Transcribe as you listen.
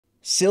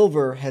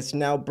Silver has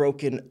now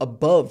broken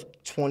above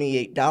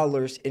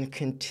 $28 and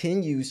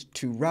continues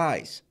to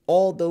rise.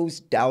 All those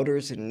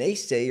doubters and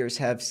naysayers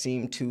have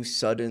seemed to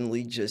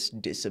suddenly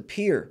just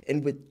disappear.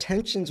 And with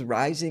tensions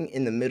rising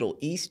in the Middle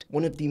East,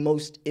 one of the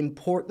most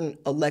important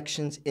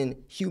elections in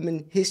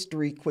human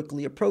history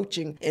quickly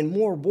approaching, and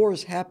more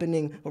wars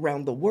happening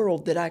around the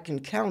world that I can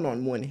count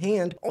on one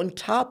hand, on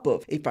top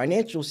of a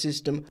financial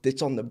system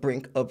that's on the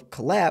brink of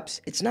collapse,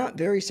 it's not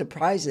very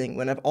surprising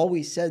when I've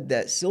always said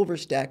that silver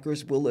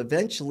stackers will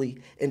eventually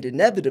and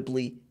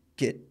inevitably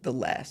get the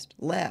last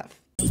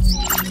laugh.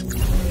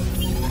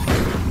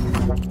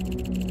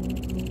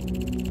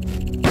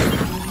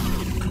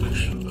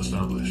 Connection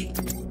established.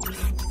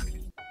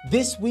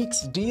 This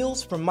week's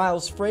deals from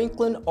Miles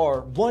Franklin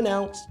are 1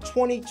 ounce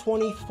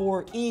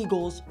 2024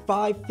 Eagles,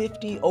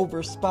 $5.50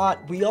 over spot.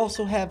 We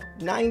also have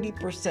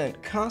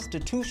 90%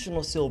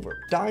 constitutional silver,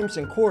 dimes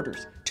and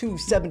quarters,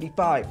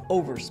 $2.75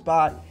 over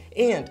spot.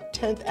 And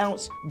 10th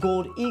ounce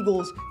gold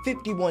Eagles,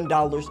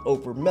 $51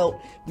 over melt.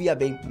 We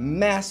have a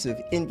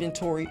massive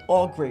inventory,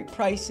 all great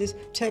prices.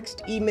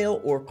 Text,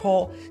 email, or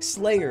call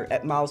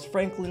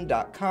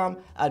slayer@milesfranklin.com.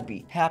 I'd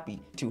be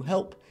happy to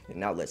help. And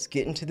now let's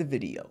get into the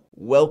video.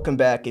 Welcome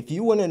back. If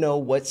you want to know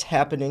what's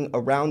happening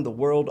around the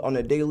world on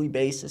a daily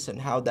basis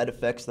and how that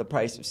affects the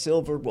price of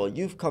silver, well,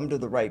 you've come to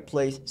the right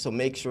place, so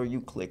make sure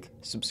you click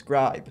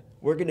subscribe.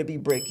 We're going to be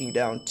breaking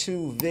down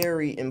two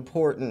very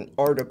important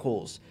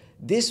articles.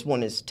 This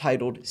one is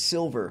titled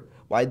Silver,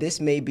 Why This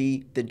May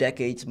Be the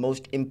Decade's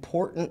Most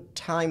Important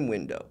Time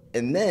Window.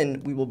 And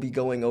then we will be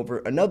going over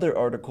another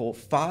article,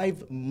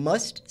 5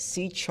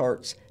 must-see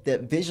charts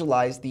that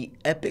visualize the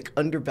epic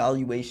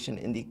undervaluation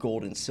in the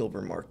gold and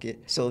silver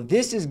market. So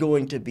this is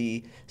going to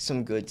be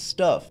some good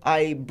stuff.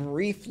 I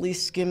briefly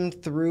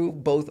skimmed through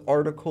both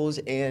articles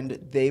and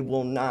they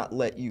will not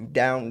let you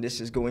down.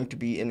 This is going to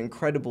be an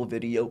incredible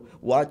video.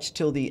 Watch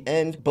till the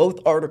end.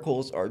 Both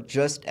articles are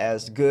just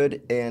as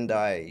good, and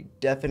I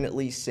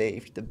definitely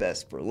saved the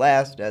best for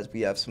last as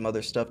we have some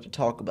other stuff to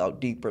talk about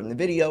deeper in the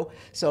video.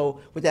 So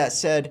with that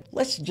said,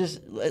 let's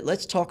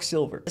talk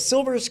silver.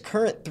 Silver's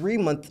current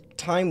 3-month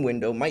time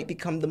window might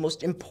become the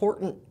most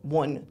important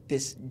one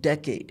this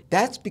decade.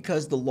 That's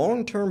because the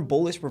long-term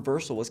bullish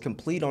reversal was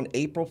complete on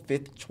April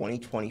 5th,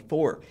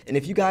 2024. And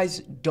if you guys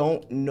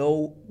don't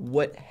know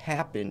what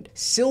happened,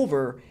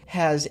 silver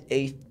has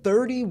a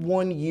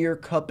 31-year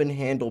cup and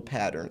handle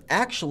pattern.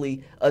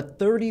 Actually, a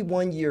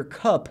 31-year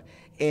cup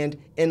and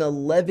an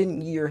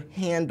 11-year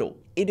handle.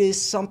 It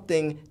is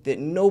something that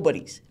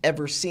nobody's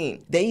ever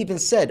seen. They even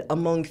said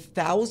among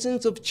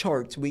thousands of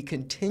charts we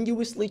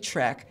continuously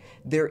track,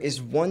 there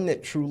is one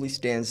that truly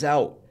stands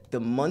out.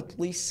 The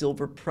monthly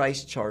silver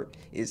price chart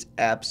is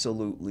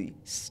absolutely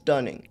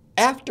stunning.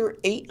 After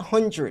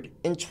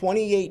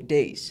 828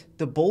 days,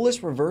 the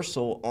bullish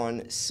reversal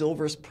on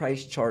silver's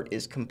price chart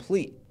is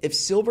complete. If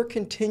silver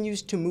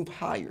continues to move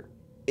higher,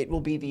 it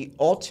will be the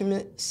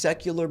ultimate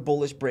secular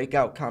bullish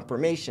breakout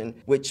confirmation,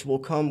 which will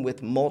come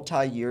with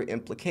multi-year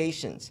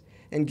implications.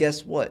 And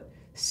guess what?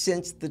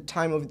 Since the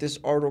time of this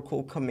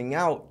article coming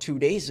out 2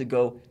 days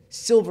ago,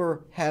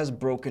 silver has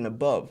broken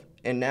above,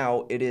 and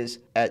now it is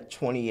at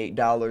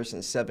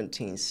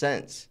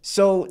 $28.17.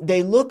 So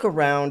they look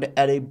around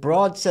at a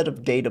broad set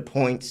of data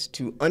points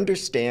to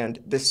understand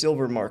the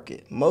silver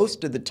market.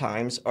 Most of the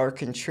times, our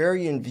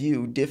contrarian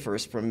view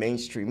differs from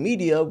mainstream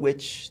media,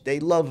 which they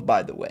love,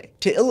 by the way.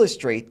 To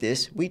illustrate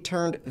this, we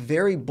turned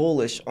very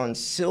bullish on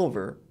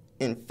silver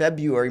in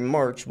February,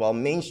 March, while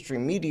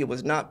mainstream media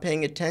was not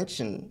paying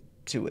attention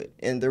to it.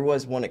 And there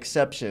was one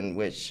exception,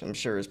 which I'm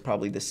sure is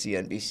probably the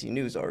CNBC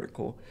News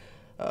article.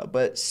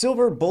 But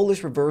silver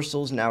bullish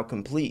reversal is now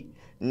complete.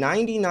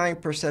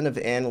 99% of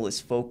analysts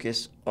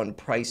focus on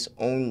price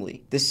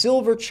only. The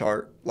silver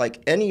chart,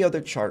 like any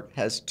other chart,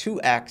 has 2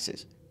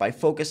 axes. By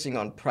focusing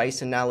on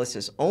price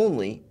analysis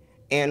only,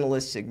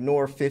 analysts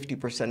ignore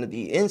 50% of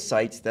the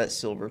insights that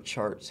silver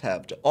charts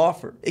have to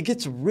offer. It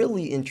gets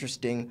really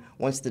interesting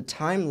once the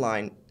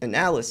timeline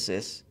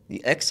analysis,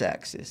 the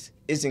x-axis,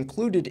 is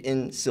included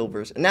in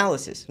silver's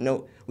analysis.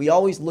 Note, we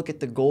always look at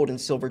the gold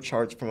and silver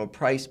charts from a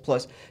price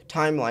plus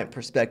timeline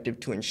perspective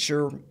to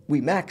ensure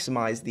we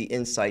maximize the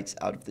insights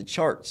out of the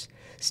charts.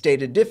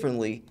 Stated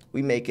differently,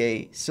 we make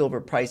a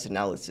silver price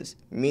analysis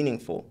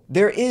meaningful.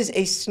 There is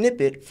a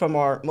snippet from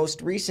our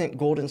most recent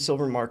gold and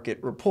silver market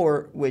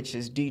report, which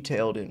is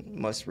detailed and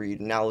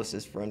must-read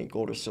analysis for any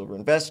gold or silver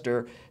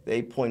investor.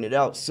 They pointed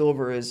out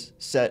silver is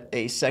set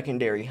a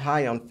secondary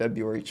high on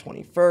February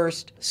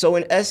 21st. So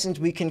in essence,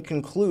 we can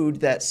conclude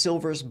that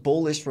silver's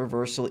bullish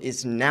reversal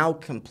is now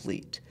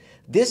complete.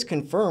 This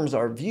confirms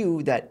our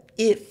view that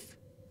if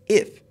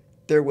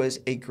there was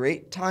a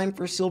great time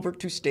for silver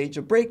to stage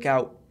a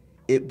breakout,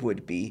 it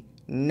would be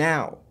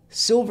now.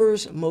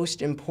 Silver's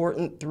most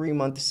important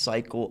 3-month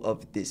cycle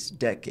of this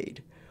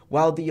decade.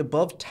 While the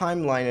above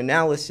timeline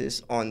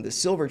analysis on the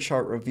silver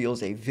chart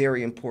reveals a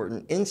very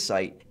important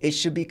insight, it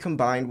should be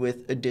combined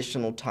with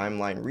additional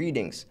timeline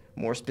readings.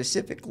 More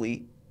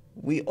specifically,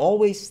 we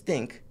always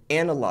think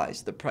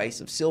analyze the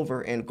price of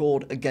silver and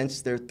gold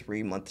against their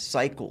 3-month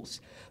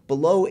cycles.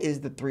 Below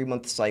is the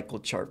 3-month cycle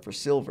chart for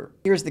silver.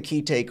 Here's the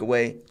key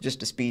takeaway, just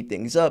to speed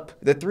things up.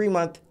 The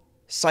 3-month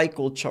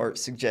cycle chart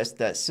suggests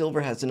that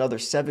silver has another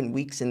 7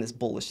 weeks in this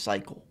bullish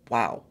cycle.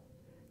 Wow,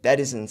 that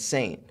is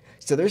insane.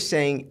 So they're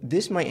saying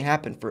this might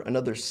happen for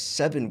another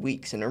 7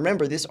 weeks. And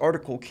remember, this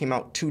article came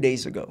out 2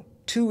 days ago.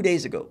 2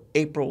 days ago,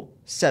 April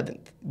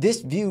 7th.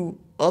 This view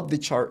of the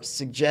chart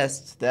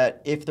suggests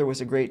that if there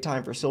was a great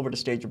time for silver to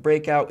stage a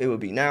breakout, it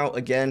would be now.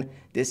 Again,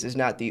 this is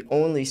not the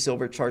only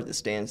silver chart that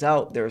stands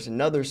out. There's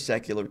another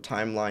secular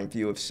timeline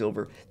view of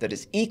silver that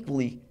is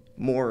equally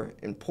more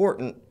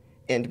important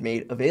and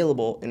made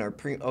available in our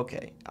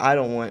okay, I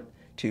don't want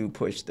to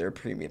push their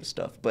premium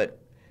stuff, but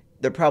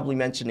they're probably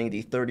mentioning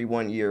the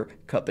 31-year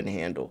cup and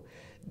handle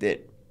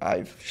that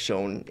I've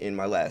shown in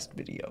my last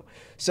video.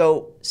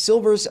 So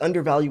silver's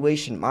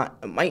undervaluation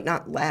might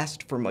not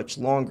last for much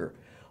longer.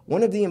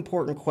 One of the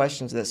important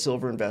questions that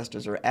silver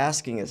investors are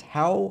asking is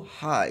how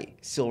high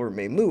silver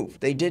may move.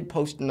 They did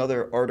post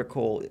another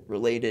article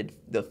related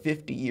the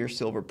 50-year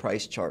silver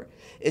price chart.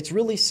 It's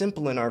really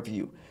simple in our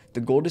view. The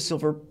gold to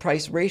silver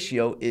price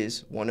ratio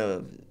is one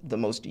of the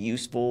most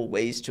useful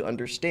ways to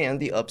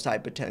understand the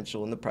upside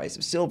potential in the price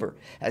of silver.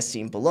 As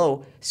seen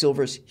below,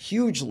 silver is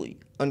hugely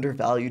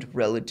undervalued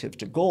relative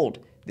to gold.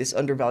 This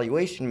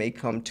undervaluation may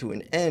come to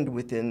an end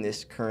within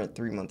this current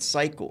 3-month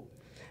cycle.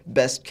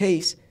 Best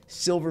case,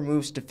 silver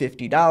moves to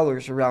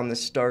 $50 around the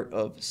start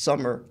of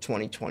summer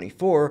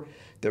 2024.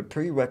 The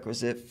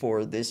prerequisite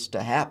for this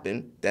to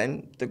happen,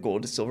 then the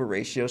gold to silver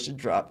ratio should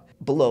drop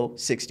below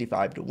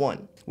 65 to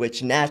 1,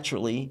 which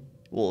naturally,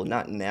 well,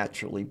 not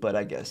naturally, but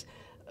I guess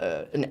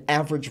an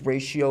average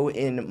ratio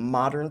in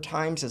modern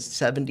times is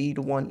 70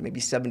 to 1,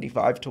 maybe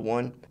 75 to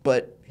 1,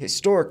 but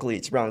historically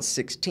it's around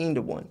 16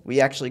 to 1.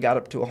 We actually got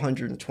up to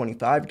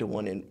 125 to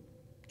 1 in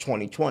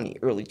 2020,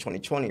 early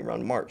 2020,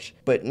 around March.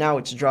 But now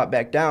it's dropped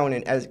back down,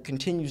 and as it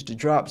continues to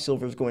drop,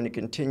 silver is going to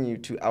continue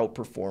to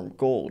outperform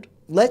gold.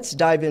 Let's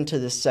dive into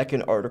the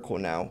second article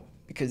now,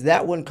 because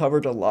that one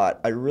covered a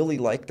lot. I really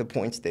like the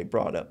points they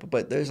brought up,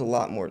 but there's a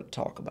lot more to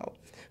talk about.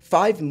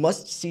 5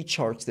 must-see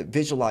charts that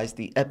visualize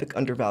the epic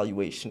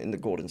undervaluation in the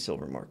gold and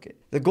silver market.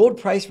 The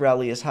gold price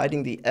rally is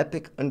hiding the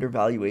epic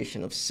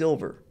undervaluation of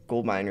silver,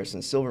 gold miners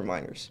and silver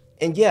miners.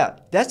 And yeah,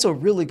 that's a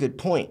really good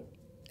point.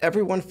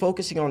 Everyone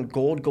focusing on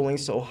gold going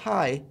so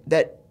high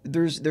that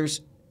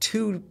there's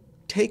 2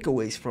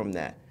 takeaways from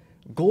that.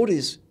 Gold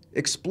is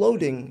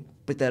exploding,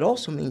 but that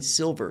also means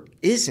silver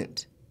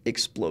isn't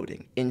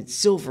exploding. And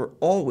silver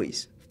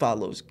always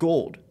follows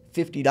gold.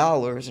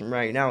 $50, and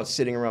right now it's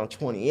sitting around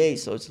 28,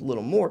 so it's a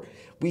little more.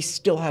 We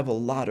still have a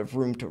lot of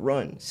room to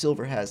run.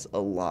 Silver has a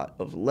lot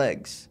of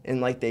legs. And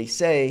like they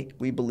say,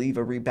 we believe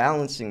a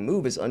rebalancing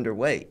move is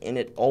underway, and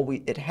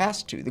it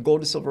has to. The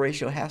gold to silver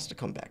ratio has to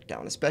come back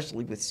down,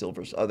 especially with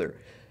silver's other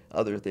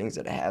things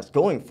that it has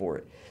going for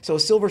it. So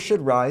silver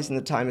should rise, and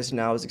the time is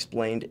now, as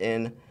explained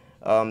in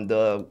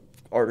the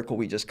article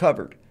we just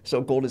covered. So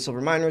gold and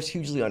silver miners,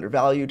 hugely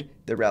undervalued.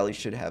 The rally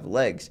should have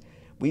legs.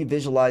 We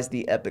visualize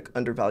the epic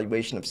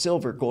undervaluation of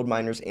silver, gold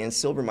miners, and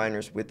silver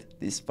miners with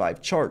these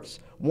 5 charts.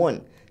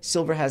 1.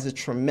 Silver has a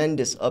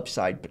tremendous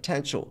upside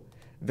potential.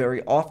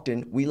 Very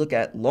often, we look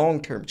at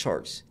long-term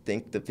charts,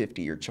 think the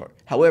 50-year chart.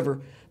 However,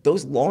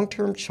 those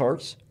long-term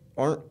charts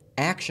aren't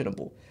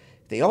actionable.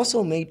 They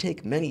also may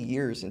take many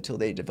years until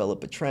they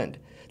develop a trend.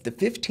 The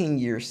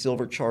 15-year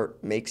silver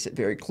chart makes it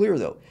very clear,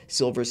 though.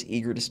 Silver is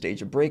eager to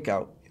stage a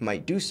breakout. It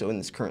might do so in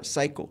this current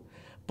cycle.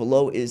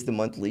 Below is the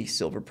monthly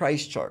silver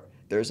price chart.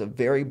 There's a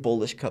very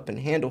bullish cup and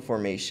handle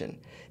formation.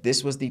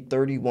 This was the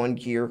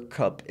 31-year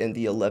cup and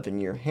the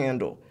 11-year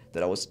handle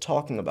that I was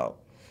talking about.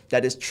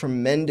 That is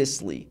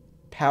tremendously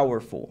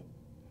powerful.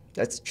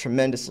 That's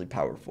tremendously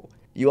powerful.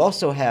 You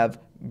also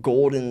have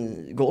gold,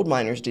 and gold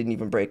miners didn't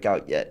even break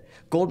out yet.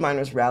 Gold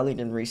miners rallied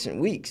in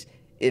recent weeks.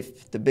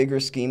 If the bigger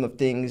scheme of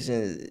things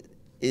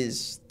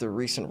is the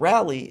recent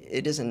rally,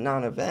 it is a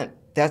non-event.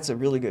 That's a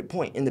really good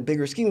point. In the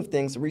bigger scheme of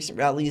things, the recent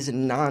rally is a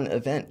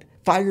non-event.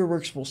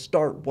 Fireworks will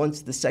start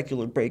once the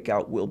secular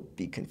breakout will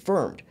be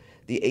confirmed.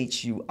 The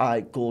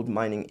HUI Gold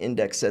Mining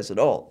Index says it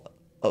all.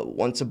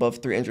 Once above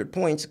 300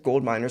 points,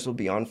 gold miners will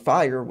be on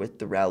fire, with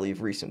the rally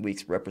of recent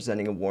weeks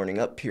representing a warning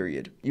up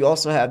period. You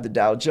also have the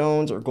Dow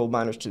Jones, or gold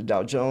miners to the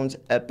Dow Jones,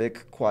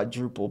 epic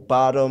quadruple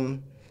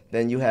bottom.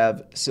 Then you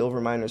have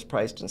silver miners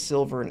priced in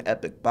silver, an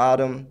epic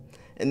bottom.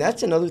 And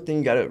that's another thing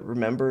you got to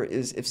remember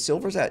is if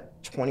silver's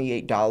at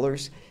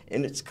 $28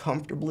 and it's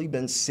comfortably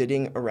been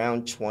sitting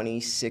around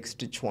 $26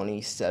 to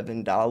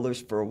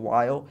 $27 for a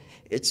while,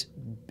 it's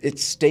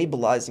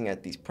stabilizing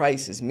at these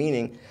prices,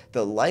 meaning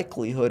the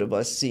likelihood of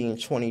us seeing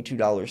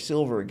 $22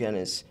 silver again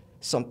is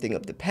something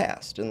of the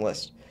past,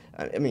 unless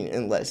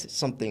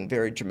something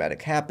very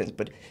dramatic happens.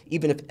 But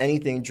even if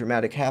anything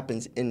dramatic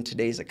happens in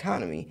today's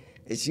economy,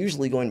 it's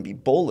usually going to be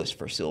bullish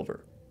for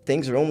silver.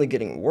 Things are only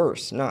getting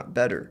worse, not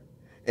better.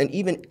 And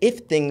even if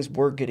things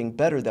were getting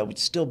better, that would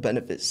still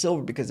benefit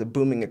silver, because a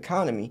booming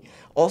economy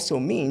also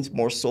means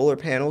more solar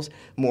panels,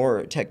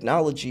 more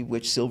technology,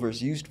 which silver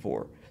is used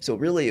for. So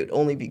really, it'd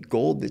only be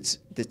gold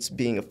that's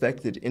being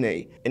affected in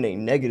a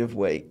negative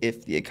way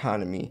if the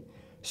economy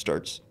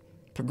starts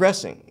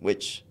progressing,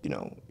 which,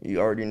 you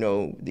already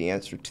know the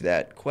answer to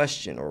that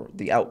question, or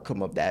the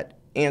outcome of that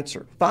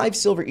answer. 5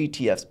 silver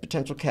ETFs,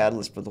 potential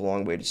catalyst for the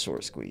long-awaited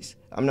short squeeze.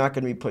 I'm not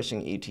going to be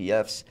pushing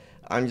ETFs.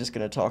 I'm just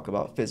going to talk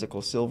about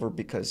physical silver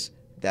because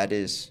that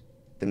is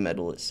the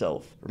metal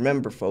itself.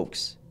 Remember,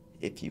 folks,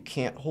 if you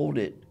can't hold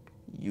it,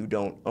 you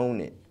don't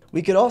own it.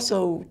 We could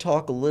also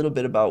talk a little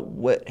bit about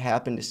what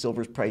happened to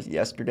silver's price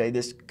yesterday.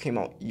 This came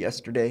out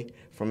yesterday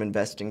from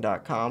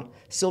investing.com.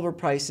 Silver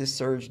prices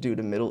surged due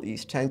to Middle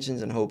East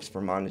tensions and hopes for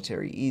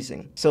monetary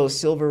easing. So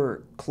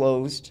silver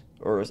closed,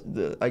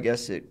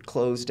 it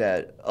closed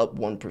at up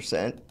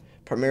 1%,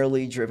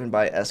 primarily driven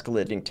by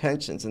escalating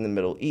tensions in the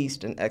Middle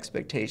East and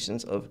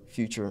expectations of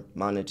future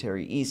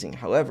monetary easing.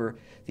 However,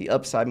 the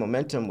upside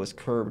momentum was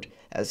curbed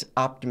as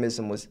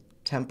optimism was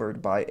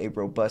tempered by a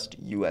robust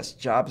U.S.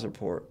 jobs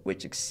report,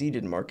 which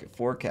exceeded market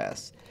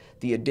forecasts.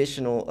 The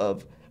addition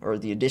of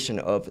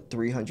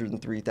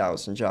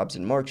 303,000 jobs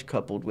in March,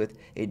 coupled with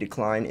a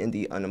decline in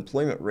the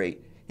unemployment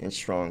rate and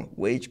strong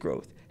wage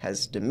growth,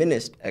 has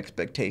diminished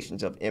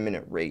expectations of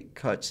imminent rate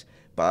cuts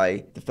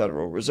by the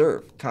Federal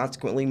Reserve.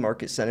 Consequently,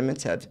 market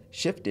sentiments have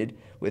shifted,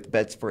 with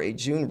bets for a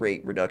June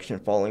rate reduction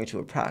falling to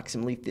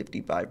approximately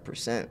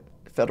 55%.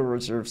 The Federal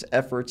Reserve's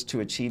efforts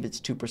to achieve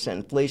its 2%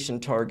 inflation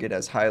target,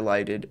 as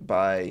highlighted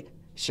by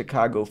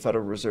Chicago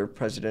Federal Reserve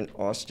President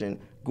Austin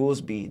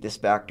Goolsbee, this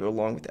factor,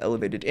 along with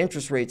elevated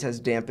interest rates, has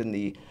dampened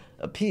the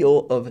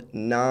appeal of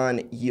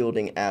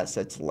non-yielding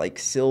assets like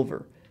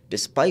silver.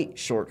 Despite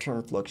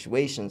short-term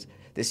fluctuations,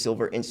 the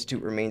Silver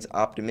Institute remains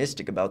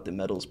optimistic about the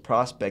metal's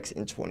prospects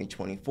in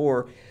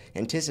 2024,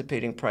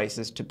 anticipating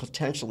prices to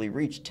potentially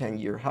reach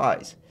 10-year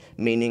highs,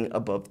 meaning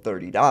above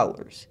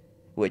 $30,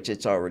 which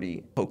it's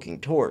already poking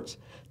towards.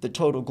 The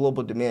total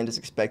global demand is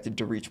expected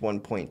to reach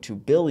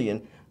 1.2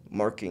 billion,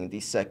 marking the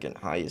second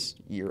highest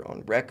year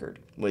on record,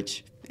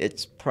 which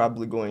it's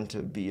probably going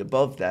to be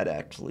above that,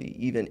 actually,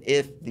 even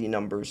if the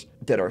numbers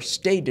that are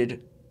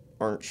stated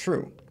aren't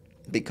true.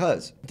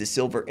 Because the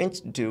Silver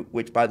Institute,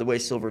 which, by the way,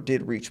 silver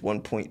did reach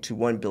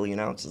 1.21 billion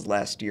ounces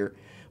last year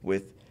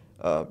with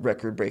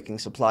record-breaking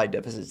supply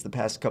deficits the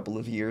past couple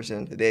of years,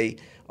 and they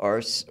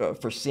are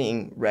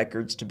foreseeing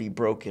records to be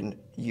broken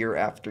year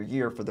after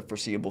year for the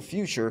foreseeable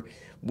future,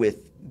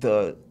 with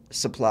the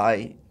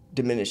supply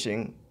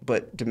diminishing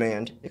but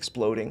demand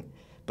exploding.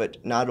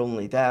 But not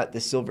only that,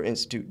 the Silver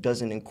Institute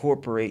doesn't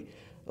incorporate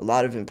a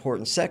lot of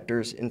important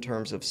sectors in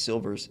terms of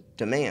silver's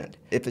demand.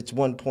 If it's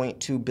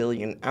 1.2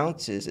 billion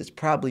ounces, it's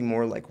probably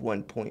more like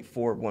 1.4,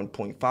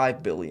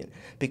 1.5 billion,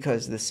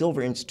 because the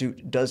Silver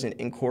Institute doesn't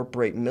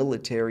incorporate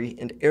military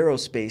and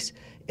aerospace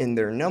in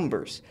their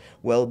numbers.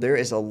 Well, there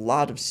is a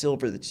lot of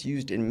silver that's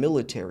used in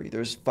military.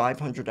 There's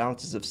 500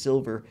 ounces of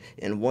silver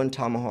in one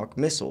Tomahawk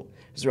missile.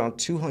 There's around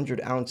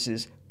 200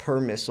 ounces per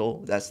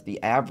missile. That's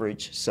the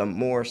average, some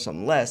more,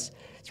 some less.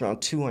 It's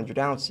around 200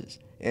 ounces.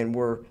 And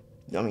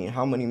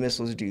how many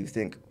missiles do you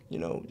think,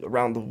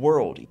 around the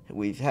world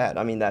we've had?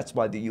 That's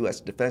why the U.S.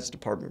 Defense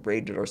Department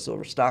raided our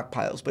silver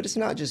stockpiles. But it's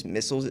not just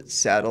missiles, it's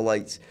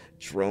satellites,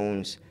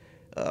 drones.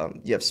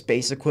 You have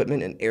space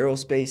equipment and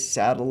aerospace,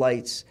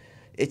 satellites.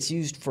 It's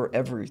used for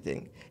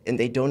everything. And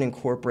they don't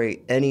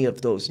incorporate any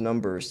of those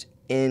numbers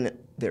in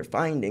their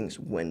findings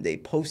when they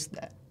post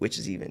that, which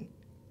is even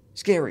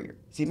scarier.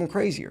 It's even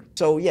crazier.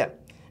 So, yeah.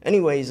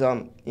 Anyways,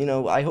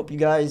 I hope you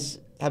guys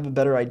have a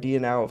better idea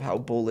now of how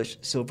bullish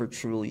silver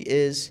truly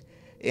is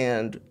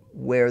and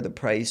where the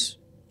price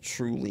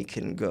truly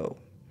can go.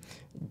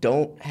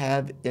 Don't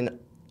have an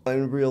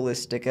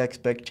unrealistic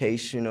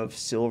expectation of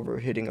silver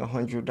hitting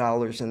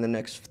 $100 in the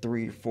next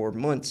 3 or 4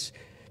 months,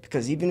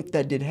 because even if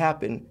that did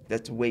happen,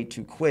 that's way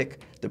too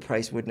quick. The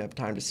price wouldn't have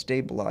time to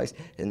stabilize,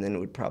 and then it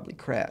would probably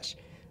crash,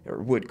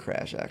 or would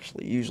crash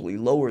actually, usually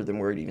lower than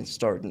where it even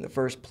started in the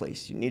first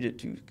place. You need it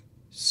to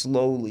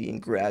slowly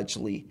and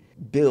gradually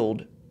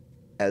build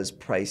as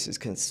prices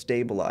can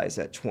stabilize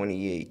at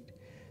 28,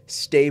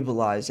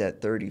 stabilize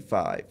at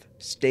 35,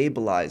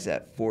 stabilize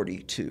at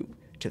 42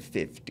 to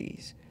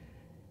 50s.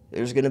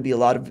 There's going to be a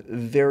lot of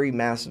very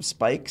massive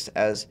spikes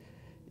as,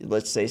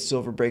 let's say,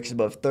 silver breaks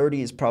above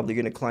 30, is probably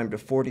going to climb to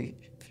 40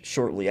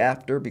 shortly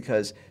after,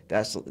 because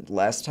that's the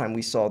last time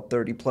we saw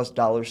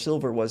 $30+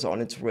 silver was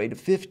on its way to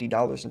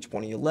 $50 in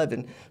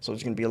 2011. So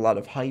there's going to be a lot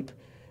of hype.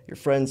 Your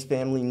friends,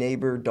 family,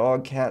 neighbor,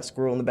 dog, cat,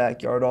 squirrel in the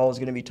backyard, all is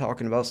going to be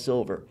talking about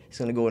silver. It's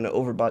going to go into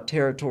overbought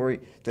territory,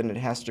 then it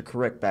has to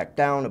correct back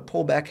down, a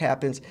pullback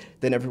happens,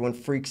 then everyone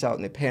freaks out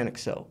and they panic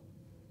sell.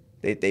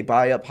 They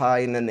buy up high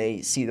and then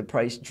they see the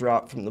price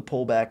drop from the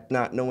pullback,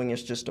 not knowing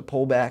it's just a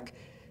pullback,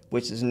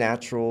 which is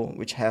natural,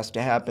 which has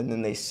to happen.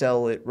 Then they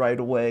sell it right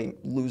away,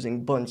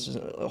 losing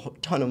a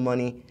ton of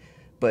money.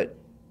 But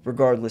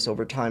regardless,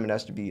 over time, it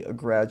has to be a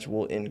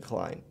gradual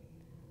incline.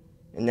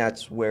 And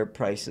that's where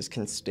prices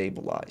can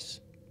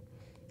stabilize.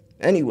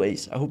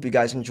 Anyways, I hope you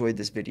guys enjoyed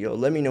this video.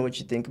 Let me know what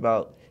you think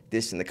about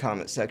this in the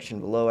comment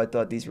section below. I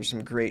thought these were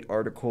some great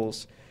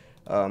articles.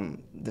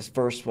 This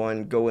first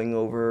one, going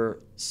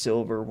over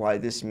silver, why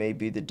this may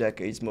be the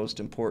decade's most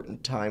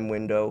important time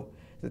window.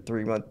 The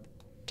 3-month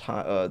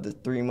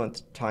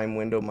time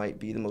window might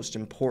be the most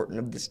important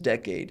of this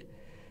decade,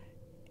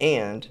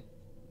 and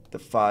the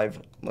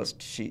 5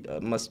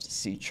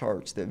 must-see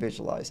charts that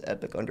visualize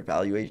epic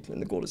undervaluation in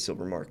the gold and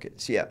silver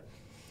market. So yeah,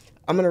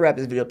 I'm going to wrap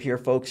this video up here,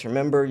 folks.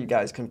 Remember, you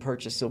guys can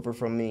purchase silver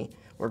from me,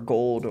 or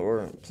gold,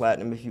 or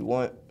platinum if you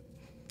want.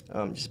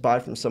 Just buy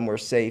from somewhere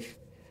safe.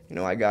 You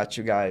know, I got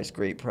you guys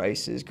great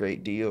prices,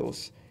 great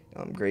deals,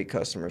 great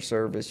customer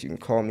service. You can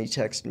call me,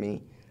 text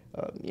me.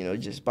 You know,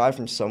 just buy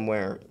from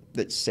somewhere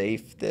that's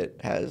safe, that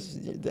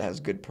has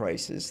good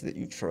prices, that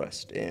you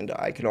trust, and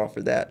I can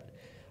offer that.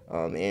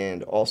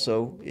 And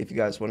also, if you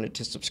guys wanted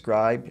to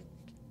subscribe,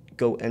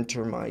 go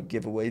enter my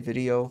giveaway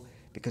video,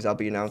 because I'll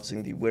be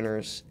announcing the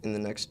winners in the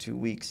next 2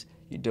 weeks.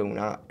 You do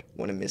not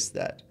want to miss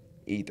that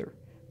either.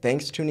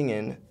 Thanks for tuning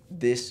in.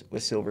 This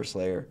was Silver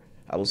Slayer.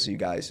 I will see you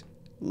guys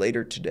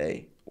later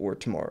today or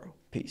tomorrow.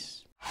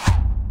 Peace.